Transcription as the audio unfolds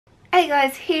Hey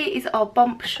guys, here is our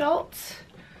bump shot.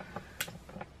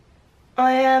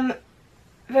 I am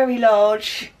very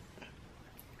large.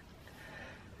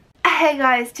 Hey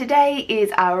guys, today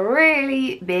is a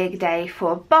really big day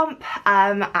for Bump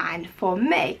and for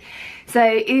me. So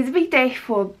it is a big day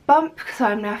for Bump because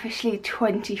I'm now officially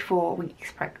 24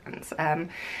 weeks pregnant. So at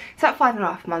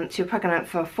 5.5 months, you're pregnant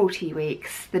for 40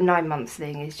 weeks. The 9 months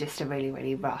thing is just a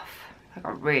really rough,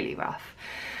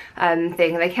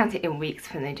 thing. They count it in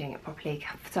weeks when they're doing it properly.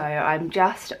 So I'm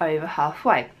just over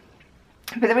halfway.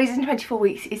 But the reason 24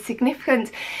 weeks is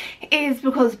significant is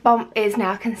because Bump is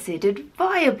now considered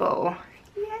viable.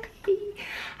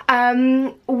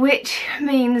 Yay! Which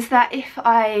means that if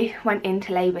I went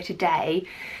into labour today,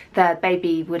 the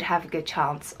baby would have a good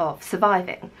chance of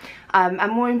surviving.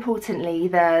 And more importantly,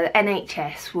 the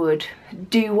NHS would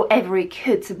do whatever it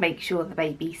could to make sure the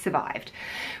baby survived.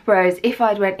 Whereas if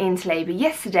I'd went into labour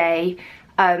yesterday,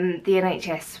 the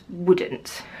NHS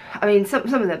wouldn't. I mean, some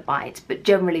of them might, but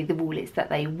generally the rule is that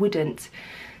they wouldn't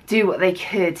do what they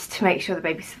could to make sure the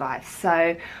baby survives.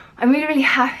 So I'm really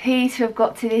happy to have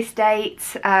got to this date.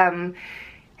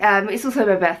 It's also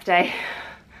my birthday.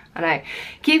 I know.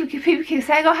 People keep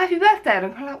saying, oh, happy birthday. And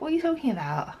I'm kind of like, what are you talking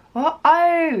about? What?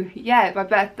 Oh, yeah, my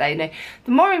birthday. No,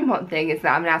 the more important thing is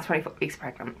that I'm now 24 weeks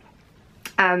pregnant.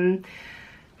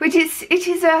 It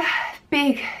is a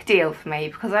big deal for me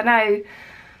because I know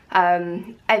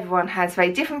everyone has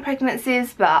very different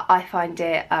pregnancies, but I find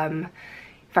it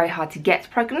very hard to get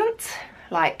pregnant,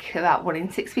 like about 1 in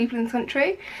 6 people in the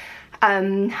country.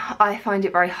 I find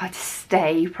it very hard to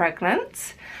stay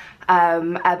pregnant.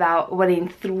 About 1 in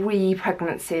 3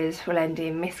 pregnancies will end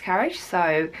in miscarriage,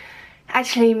 so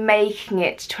actually making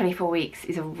it to 24 weeks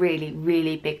is a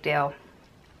really big deal.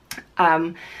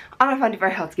 And I find it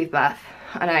very hard to give birth.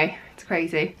 I know, it's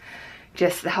crazy.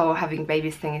 Just the whole having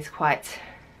babies thing is quite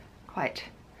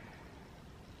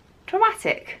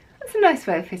traumatic. That's a nice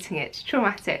way of putting it,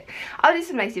 traumatic. I'll do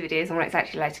some later videos on what it's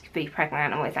actually like to be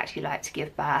pregnant and what it's actually like to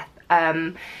give birth.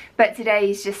 But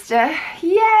today is just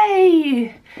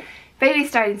yay! Baby's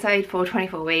stayed inside for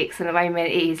 24 weeks and at the moment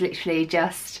it is literally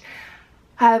just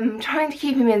trying to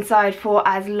keep him inside for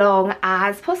as long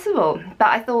as possible. But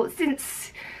I thought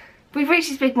since we've reached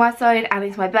this big milestone and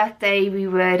it's my birthday, we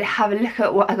would have a look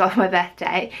at what I got for my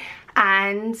birthday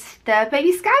and the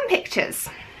baby scan pictures.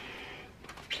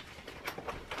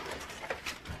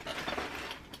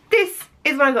 This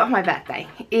is what I got for my birthday.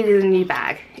 It is a new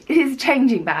bag. It is a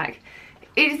changing bag.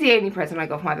 It is the only present I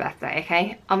got for my birthday,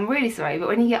 okay? I'm really sorry, but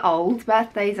when you get old,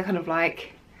 birthdays are kind of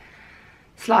like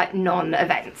slight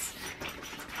non-events.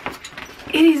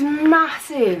 It is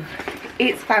massive.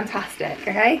 It's fantastic,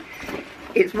 okay?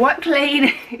 It's wiped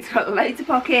clean, it's got loads of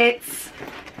pockets,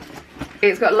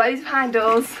 it's got loads of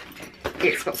handles,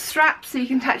 it's got straps so you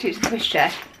can attach it to the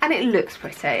pushchair, and it looks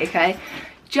pretty, okay?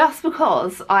 Just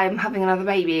because I'm having another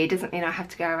baby, it doesn't mean I have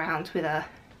to go around with a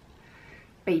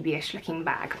babyish looking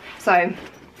bag. So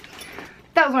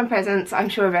that was my present. I'm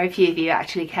sure very few of you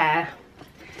actually care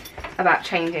about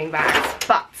changing bags,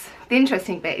 but the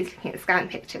interesting bit is looking at the scan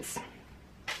pictures.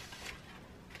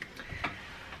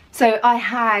 So I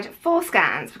had 4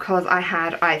 scans because I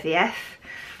had IVF,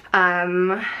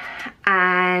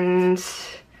 and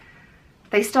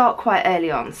they start quite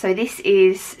early on. So this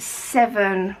is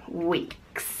 7 weeks.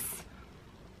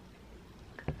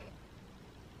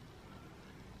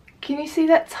 Can you see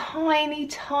that tiny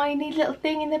little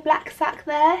thing in the black sack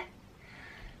there?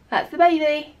 That's the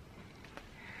baby.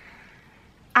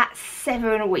 At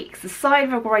 7 weeks, the size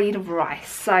of a grain of rice.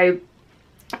 So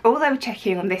all they were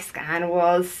checking on this scan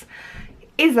was,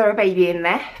 is there a baby in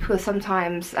there? Because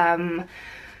sometimes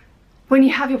when you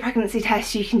have your pregnancy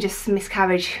test you can just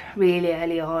miscarriage really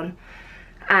early on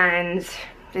and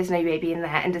there's no baby in there,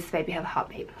 and does the baby have a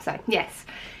heartbeat? So yes,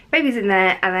 baby's in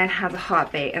there and then has a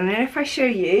heartbeat. And then if I show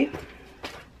you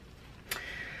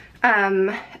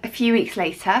a few weeks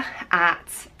later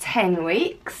at 10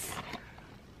 weeks,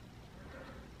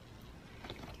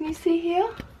 can you see here?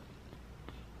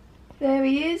 There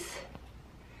he is.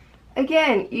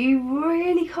 Again, you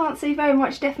really can't see very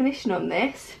much definition on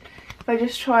this. If I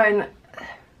just try and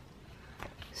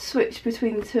switch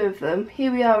between the two of them.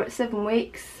 Here we are at 7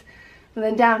 weeks, and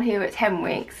then down here at 10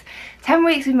 weeks. 10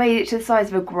 weeks we made it to the size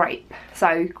of a grape.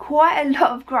 So quite a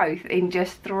lot of growth in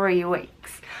just 3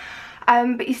 weeks.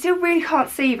 But you still really can't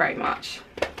see very much.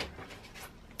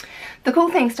 The cool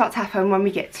things start to happen when we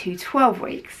get to 12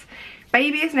 weeks.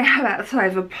 Baby is now about the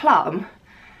size of a plum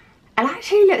and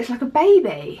actually looks like a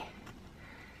baby.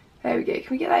 There we go, can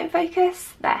we get that in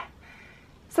focus? There.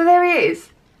 So there he is.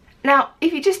 Now,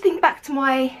 if you just think back to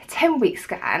my 10-week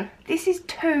scan, this is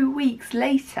 2 weeks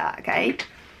later, okay?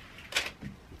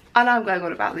 I know I'm going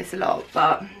on about this a lot,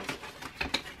 but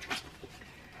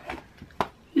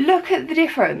look at the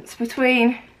difference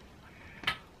between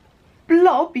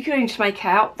Blob, you can only just make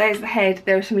out, there's the head,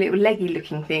 there are some little leggy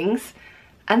looking things,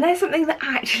 and there's something that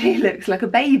actually looks like a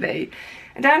baby.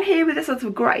 And down here with the size of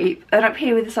a grape, and up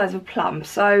here with the size of a plum,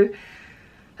 so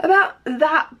about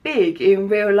that big in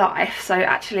real life, so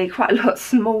actually quite a lot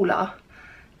smaller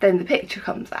than the picture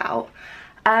comes out.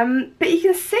 But you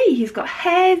can see he's got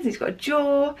heads, he's got a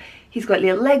jaw, he's got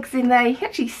little legs in there, you can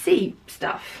actually see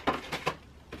stuff.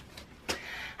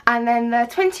 And then the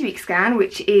 20-week scan,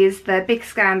 which is the big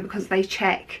scan because they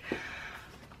check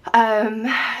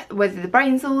whether the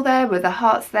brain's all there, whether the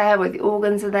heart's there, whether the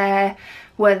organs are there,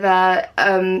 whether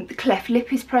the cleft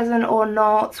lip is present or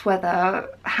not, whether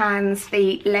hands,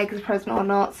 feet, legs are present or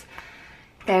not.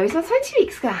 There is my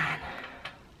 20-week scan.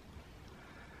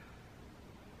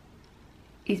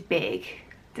 He's big.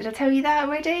 Did I tell you that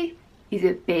already? He's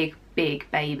a big, big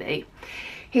baby.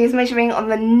 He is measuring on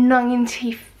the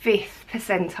 95th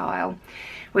percentile,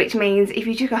 which means if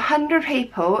you took 100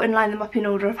 people and lined them up in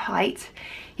order of height,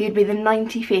 he would be the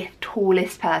 95th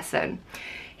tallest person.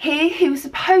 He was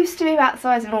supposed to be about the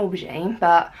size of an aubergine,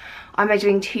 but I'm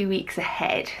measuring 2 weeks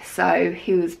ahead, so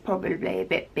he was probably a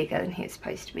bit bigger than he was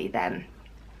supposed to be then.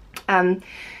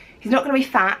 He's not going to be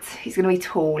fat, he's going to be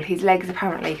tall. His legs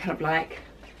apparently kind of like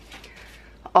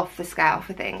off the scale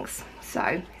for things,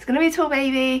 so he's going to be a tall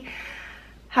baby.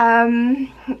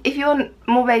 If you want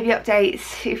more baby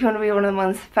updates, if you want to be one of the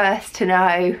ones first to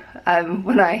know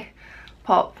when I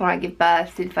give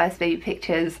birth to the first baby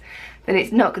pictures, then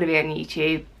it's not going to be on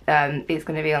YouTube. It's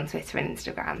going to be on Twitter and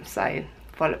Instagram, so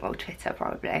follow me on Twitter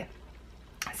probably.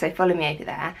 So follow me over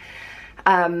there,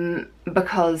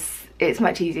 because it's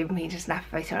much easier for me to snap a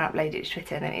photo and upload it to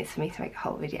Twitter than it is for me to make a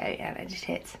whole video and edit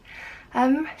it.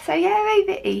 So yeah,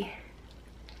 baby,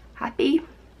 happy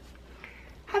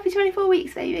 24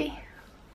 weeks, baby.